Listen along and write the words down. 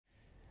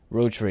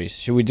Roach race.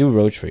 Should we do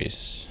Roach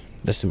race?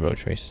 Let's do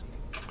Roach race.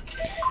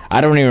 I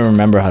don't even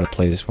remember how to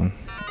play this one.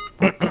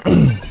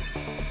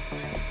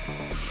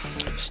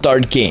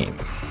 Start game.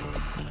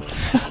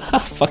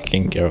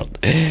 Fucking Geralt.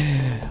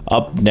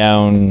 Up,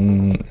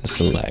 down,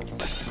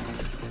 select.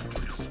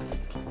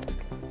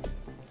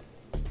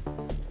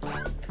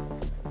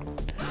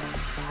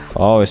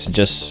 Oh, it's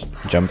just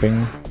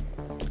jumping?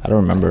 I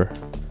don't remember.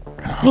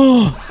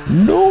 No!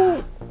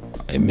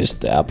 I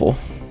missed the apple.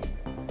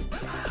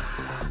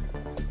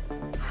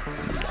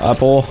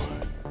 Apple.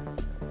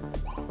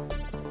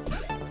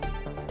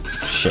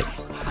 Shit.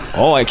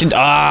 Oh, I can.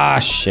 Ah,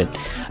 shit.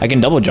 I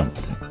can double jump.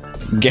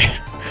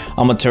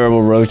 I'm a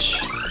terrible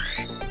Roach.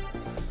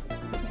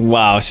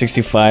 Wow,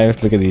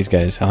 65. Look at these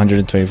guys.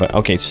 125.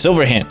 Okay,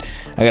 Silverhand.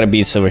 I gotta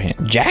beat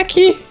Silverhand.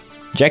 Jackie?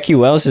 Jackie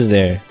Wells is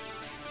there.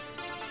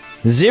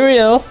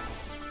 Zerial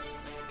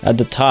at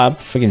the top.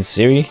 Freaking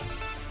Siri.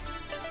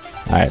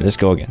 Alright, let's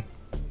go again.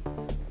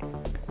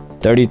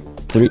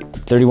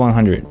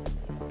 3100.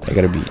 I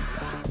gotta beat.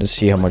 Let's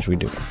see how much we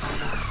do.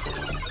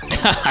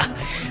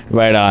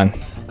 Right on.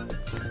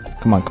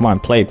 Come on, come on.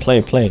 Play,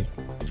 play, play.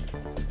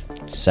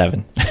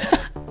 7.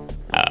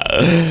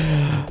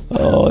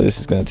 Oh, this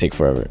is gonna take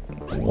forever.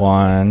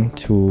 1,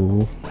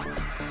 2.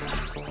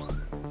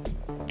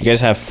 You guys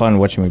have fun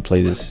watching me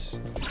play this.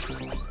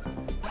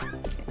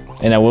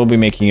 And I will be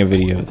making a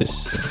video of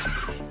this.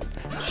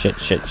 Shit,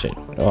 shit, shit.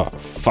 Oh,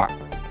 fuck.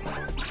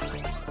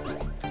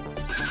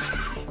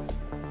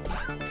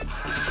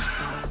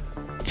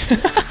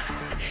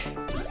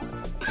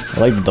 I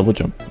like the double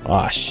jump.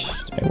 Ah,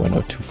 I went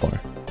up too far.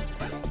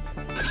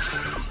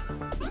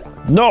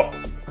 No!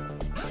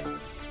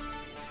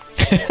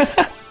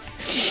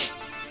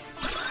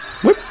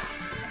 Whip!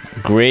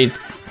 Great.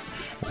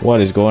 What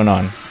is going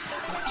on?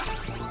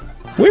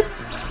 Whip!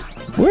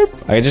 Whip!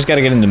 I just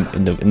gotta get in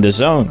the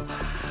zone.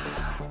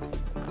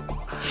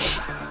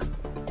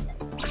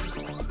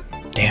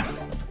 Damn.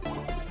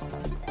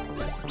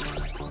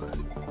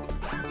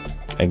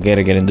 I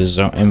gotta get in the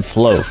zone and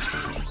flow.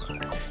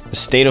 The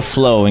state of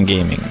flow in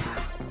gaming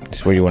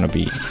is where you want to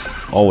be.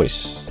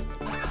 Always.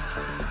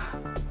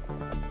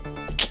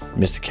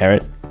 Mr.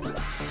 Carrot.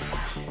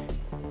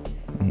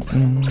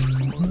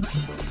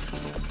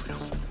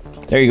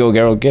 There you go,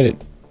 Geralt. Get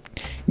it.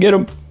 Get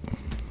him.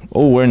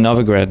 Oh, we're in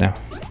Novigrad now.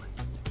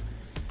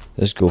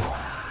 Let's go.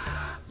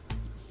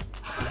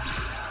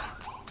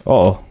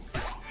 Uh-oh.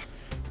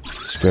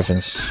 These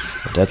griffins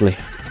are deadly.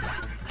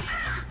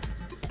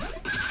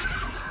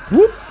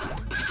 Whoop.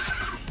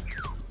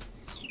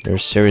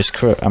 There's serious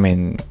crow. I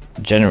mean,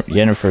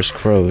 Jennifer's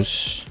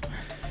crows.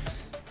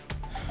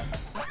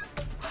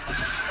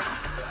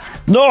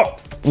 No!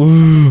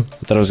 Ooh, I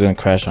thought I was gonna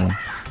crash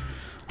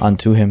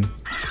onto him.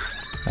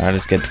 Alright,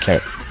 let's get the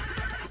carrot.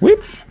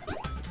 Whip!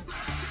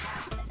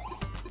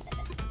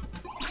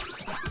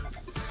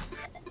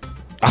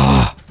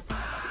 Ah!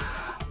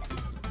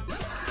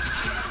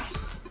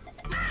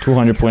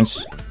 200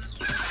 points.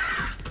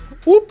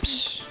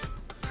 Whoops!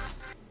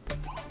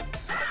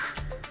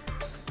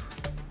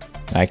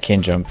 I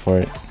can't jump for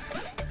it.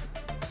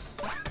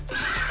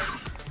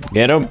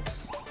 Get him!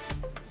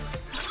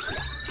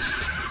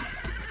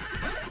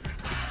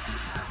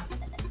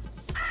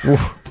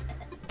 Oof.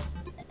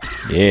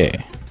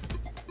 Yeah.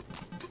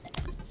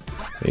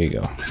 There you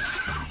go.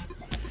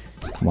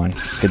 Come on,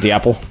 get the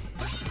apple.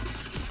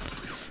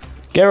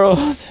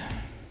 Geralt!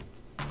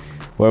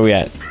 Where are we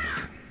at?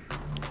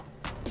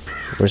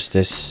 Where's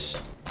this?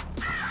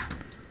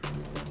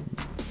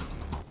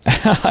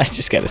 I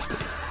just gotta stay.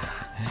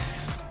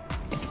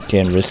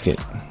 Can't risk it.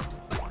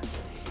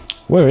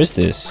 Where is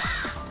this?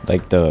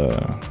 Like the...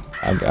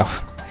 I'm trying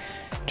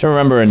to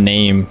remember a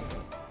name.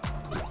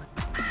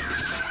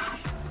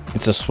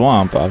 It's a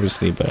swamp,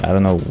 obviously, but I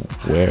don't know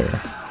where.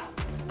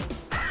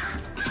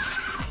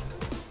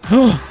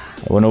 I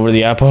went over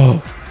the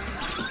apple.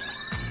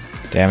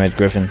 Damn it,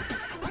 Griffin.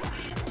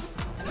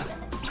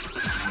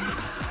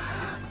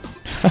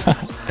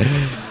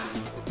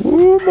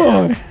 Oh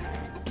boy.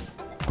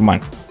 Come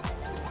on.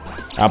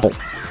 Apple.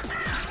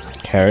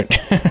 Carrot.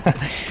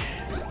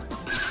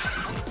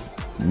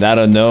 I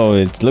don't know.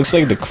 It looks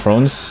like the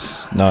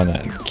crones. No, no,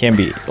 it can't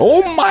be.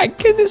 Oh my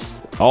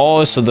goodness.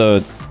 Oh, so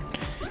the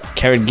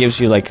carrot gives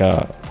you like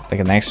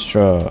an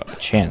extra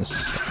chance.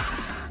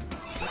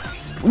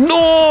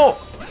 No.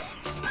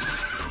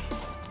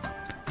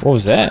 What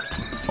was that?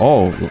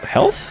 Oh,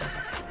 health?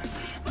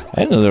 I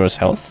didn't know there was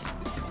health.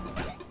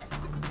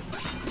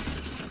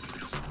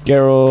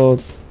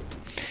 Geralt.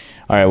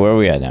 Alright, where are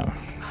we at now?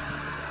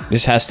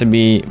 This has to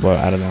be, well,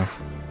 I don't know.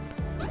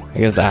 I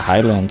guess the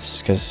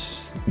Highlands,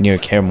 because near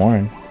Kaer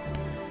Morhen.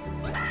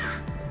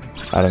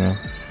 I don't know.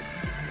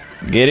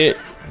 Get it?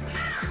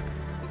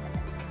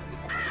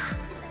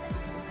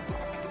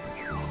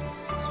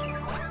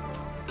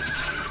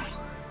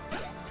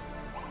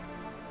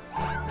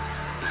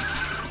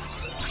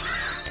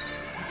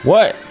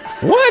 What?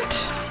 What?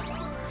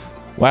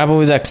 What happened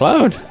with that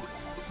cloud?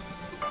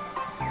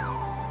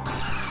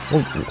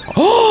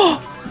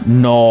 Oh,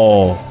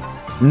 no.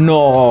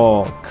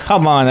 No.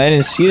 Come on, I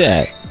didn't see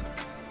that.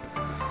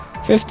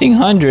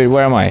 1500.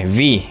 Where am I?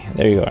 V.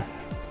 There you are.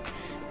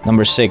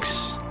 Number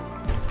 6.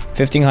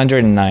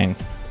 1509.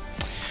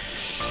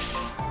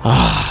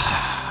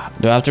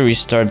 Do I have to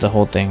restart the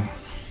whole thing?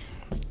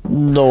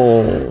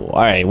 No.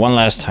 Alright, one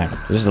last time.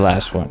 This is the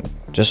last one.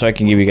 Just so I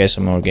can give you guys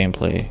some more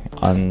gameplay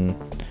on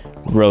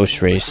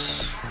Roach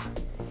Race.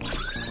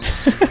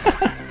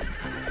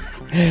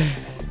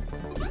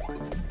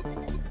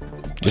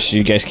 Just so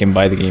you guys can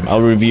buy the game.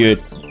 I'll review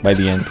it by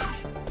the end.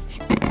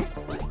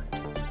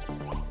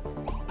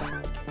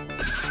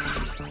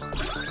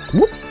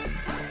 Whoop.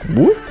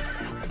 Whoop.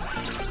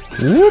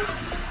 Whoop.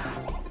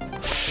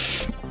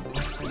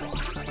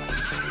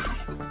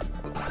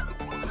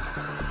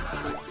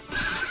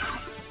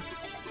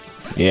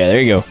 Yeah,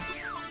 there you go.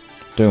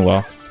 Doing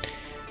well.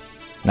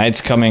 Night's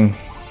coming.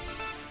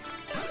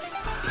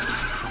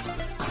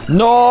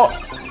 No!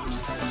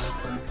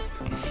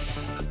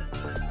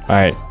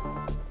 Alright.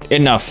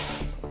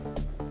 Enough.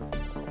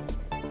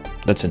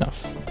 That's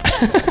enough.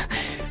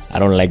 I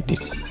don't like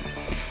this.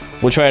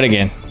 We'll try it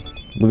again.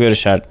 We'll give it a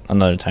shot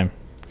another time.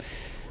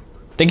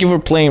 Thank you for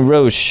playing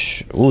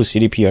Roach. Ooh,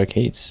 CDP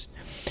arcades.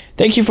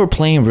 Thank you for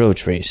playing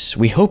Roach Race.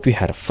 We hope you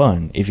had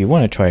fun. If you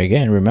want to try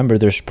again, remember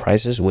there's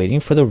prizes waiting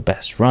for the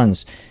best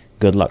runs.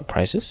 Good luck,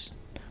 prizes.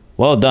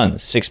 Well done.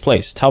 6th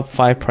place. Top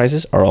 5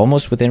 prizes are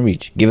almost within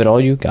reach. Give it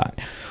all you got.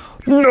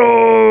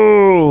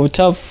 No!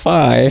 Top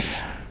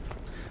 5.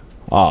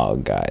 Oh,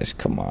 guys,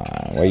 come on.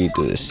 Why you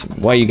do this?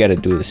 Why you gotta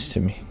do this to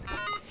me?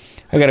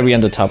 I gotta be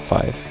on the top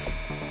 5.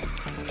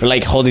 You're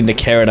like holding the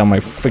carrot on my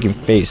freaking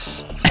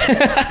face.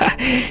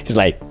 He's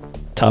like,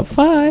 top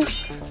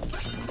 5.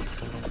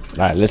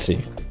 Alright, let's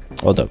see.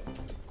 Hold up.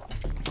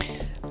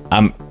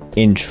 I'm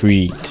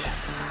intrigued.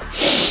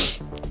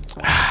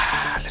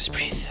 Let's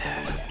breathe.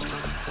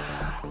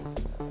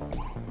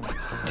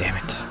 Damn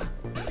it.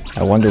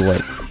 I wonder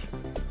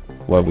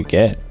what we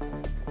get.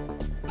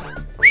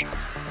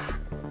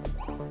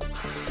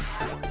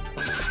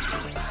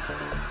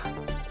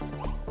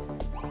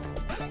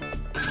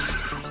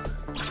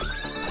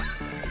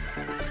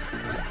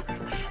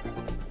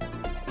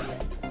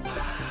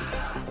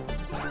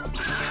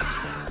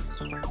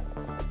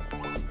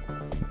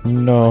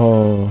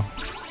 No.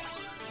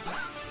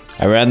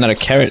 I ran out of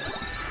carrot.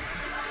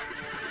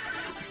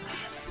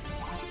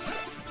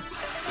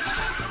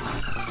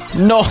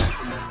 No.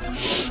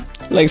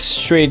 Like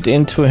straight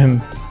into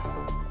him.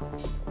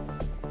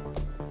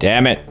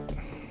 Damn it.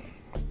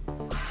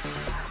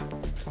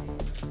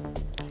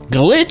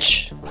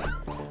 Glitch?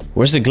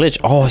 Where's the glitch?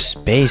 Oh,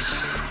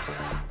 space.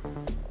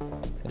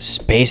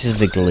 Space is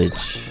the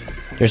glitch.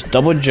 There's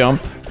double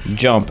jump,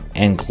 jump,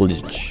 and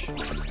glitch.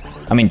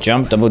 I mean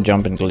jump, double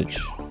jump, and glitch.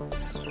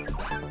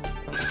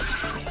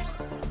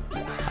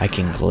 I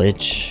can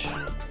glitch.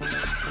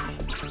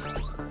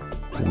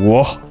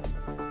 Whoa.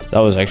 That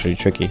was actually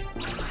tricky.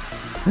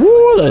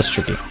 Woo, that was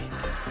tricky.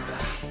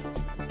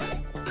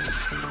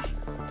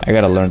 I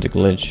gotta learn to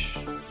glitch.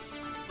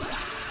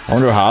 I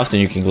wonder how often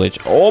you can glitch.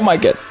 Oh my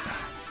god.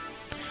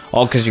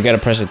 Oh, because you gotta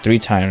press it 3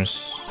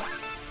 times.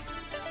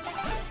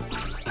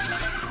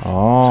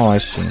 Oh, I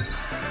see.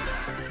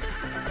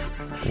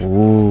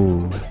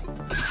 Ooh.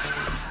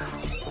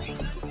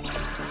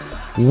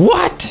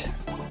 What?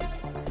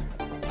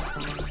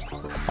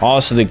 Oh,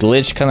 so the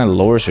glitch kind of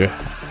lowers your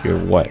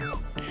what?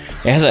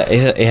 It has a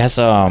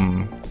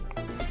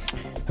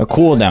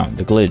cooldown.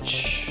 The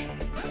glitch.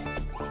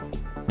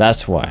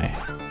 That's why.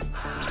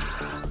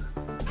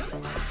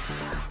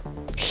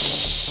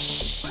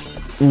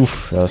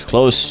 Oof, that was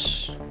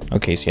close.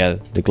 Okay, so yeah,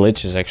 the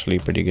glitch is actually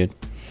pretty good.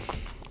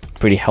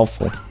 Pretty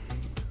helpful.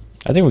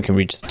 I think we can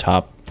reach the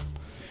top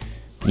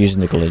using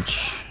the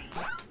glitch.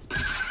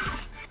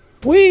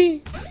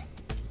 Whee!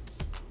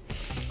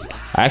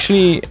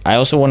 Actually, I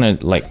also want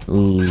to like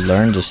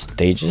learn the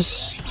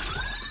stages.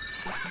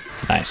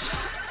 Nice.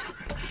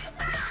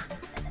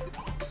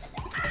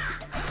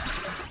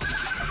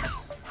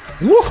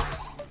 Woo!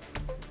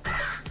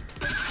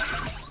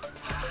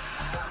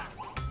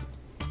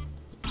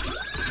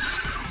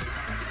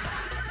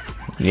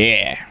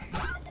 Yeah.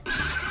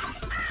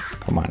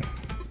 Come on.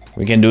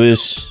 We can do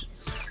this.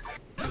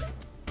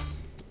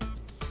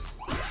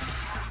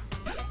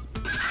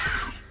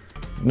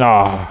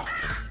 No.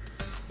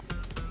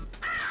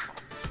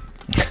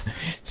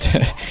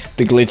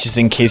 The glitch is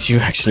in case you're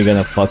actually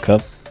gonna fuck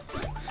up.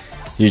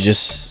 You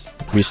just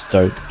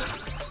restart.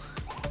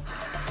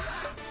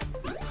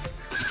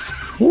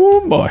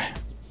 Oh boy.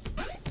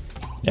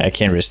 Yeah, I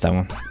can't risk that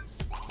one.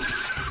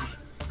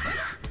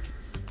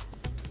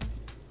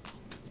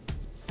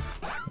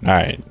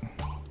 Alright.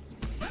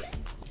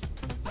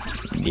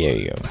 There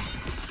you go.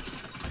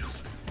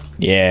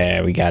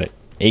 Yeah, we got it.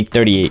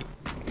 838.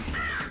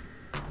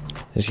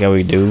 This is how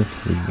we do.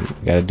 We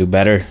gotta do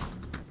better.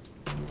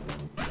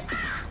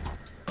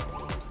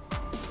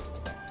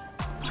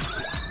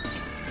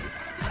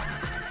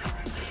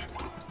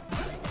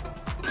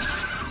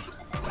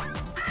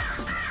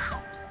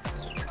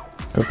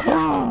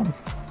 Come.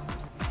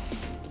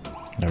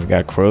 Now we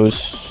got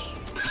crows.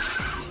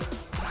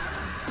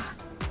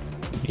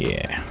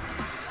 Yeah.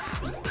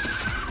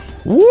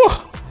 Woo!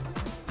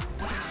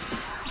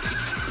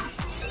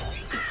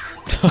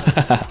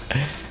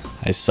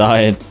 I saw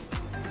it.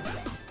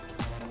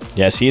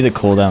 Yeah, see the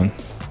cooldown.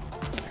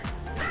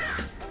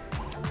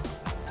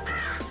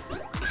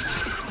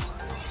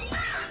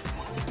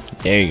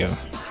 There you go.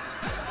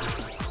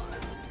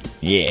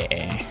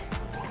 Yeah.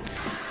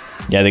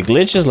 Yeah, the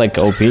glitch is like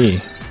OP.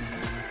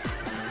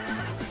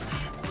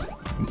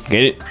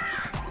 Get it.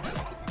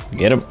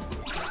 Get him.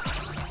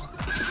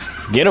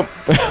 Get him.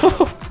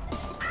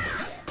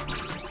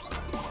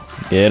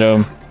 Get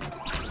him.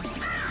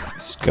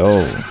 Let's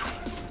go.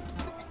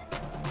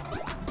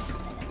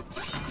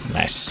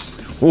 Nice.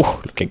 Ooh,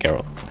 look at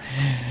Geralt.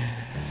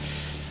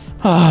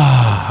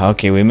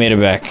 Okay, we made it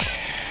back.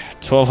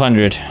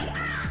 1200.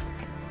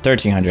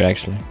 1300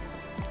 actually.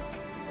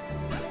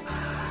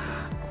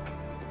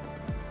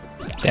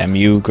 Damn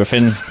you,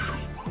 Griffin.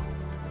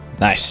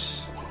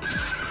 Nice.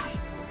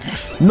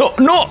 No,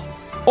 no!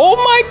 Oh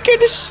my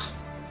goodness!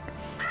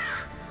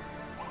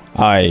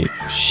 I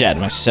shat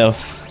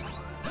myself.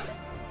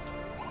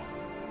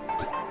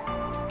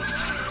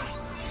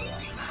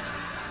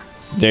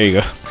 There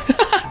you go.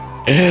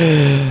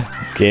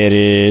 Get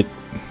it.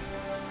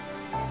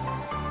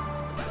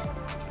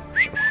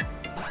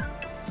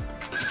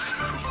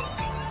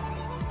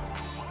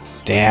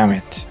 Damn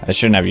it. I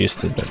shouldn't have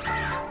used it, but...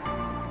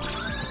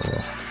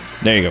 Oh.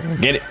 There you go.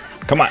 Get it.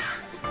 Come on.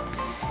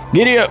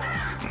 Get it up.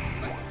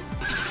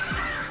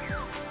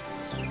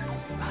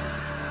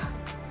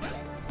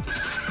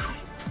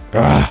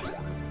 Ah.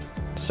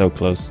 So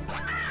close.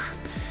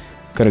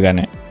 Could have gotten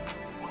it.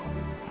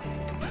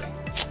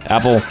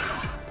 Apple.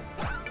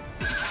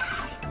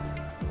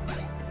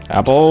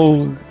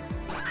 Apple.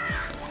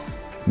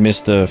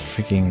 Missed the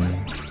freaking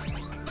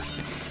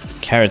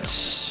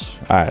carrots.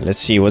 Alright, let's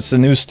see. What's the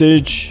new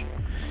stage?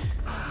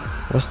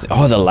 What's the...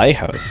 Oh, the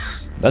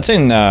lighthouse. That's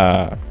in,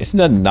 isn't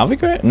that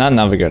Novigrad? Not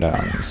Novigrad,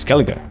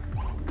 Skellige.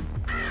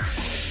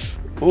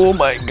 Oh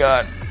my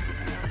god.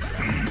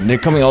 They're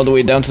coming all the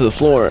way down to the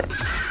floor.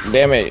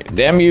 Damn it.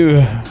 Damn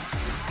you.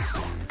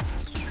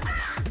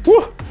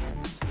 Woo!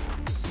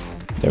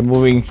 They're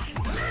moving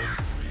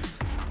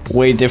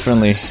way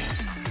differently.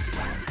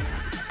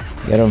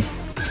 Get him.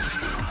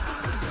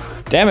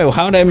 Damn it,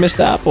 how did I miss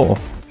the apple?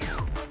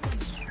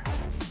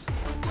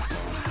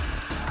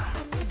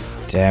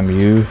 Damn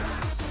you.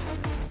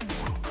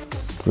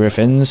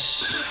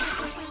 Griffins.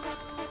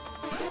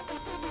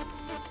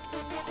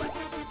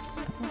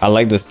 I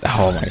like this.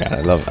 Oh my god,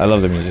 I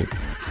love the music.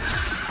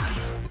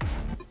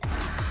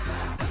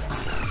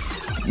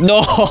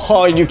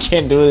 No, you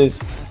can't do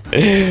this.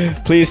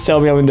 Please tell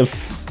me I'm in the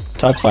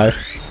top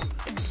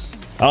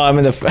 5. Oh, I'm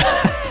in the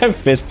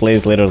 5th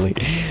place, literally.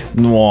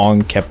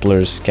 Nuong,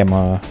 Kepler,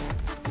 Schema,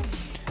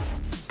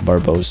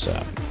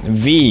 Barbosa.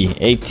 V,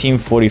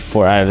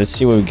 1844. Alright, let's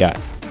see what we got.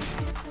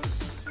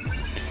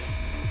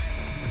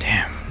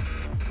 Damn.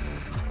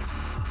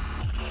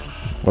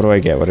 What do I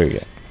get? What do we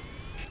get?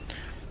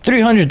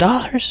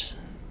 $300?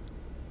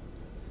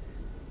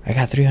 I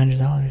got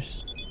 $300.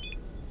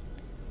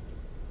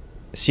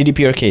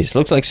 CDP arcades.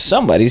 Looks like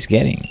somebody's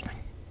getting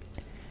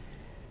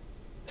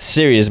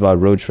serious about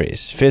Roach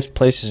Race. 5th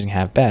place isn't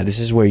half bad. This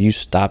is where you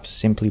stop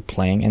simply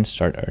playing and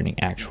start earning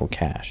actual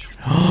cash.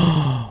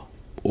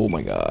 Oh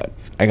my god.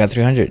 I got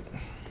 300.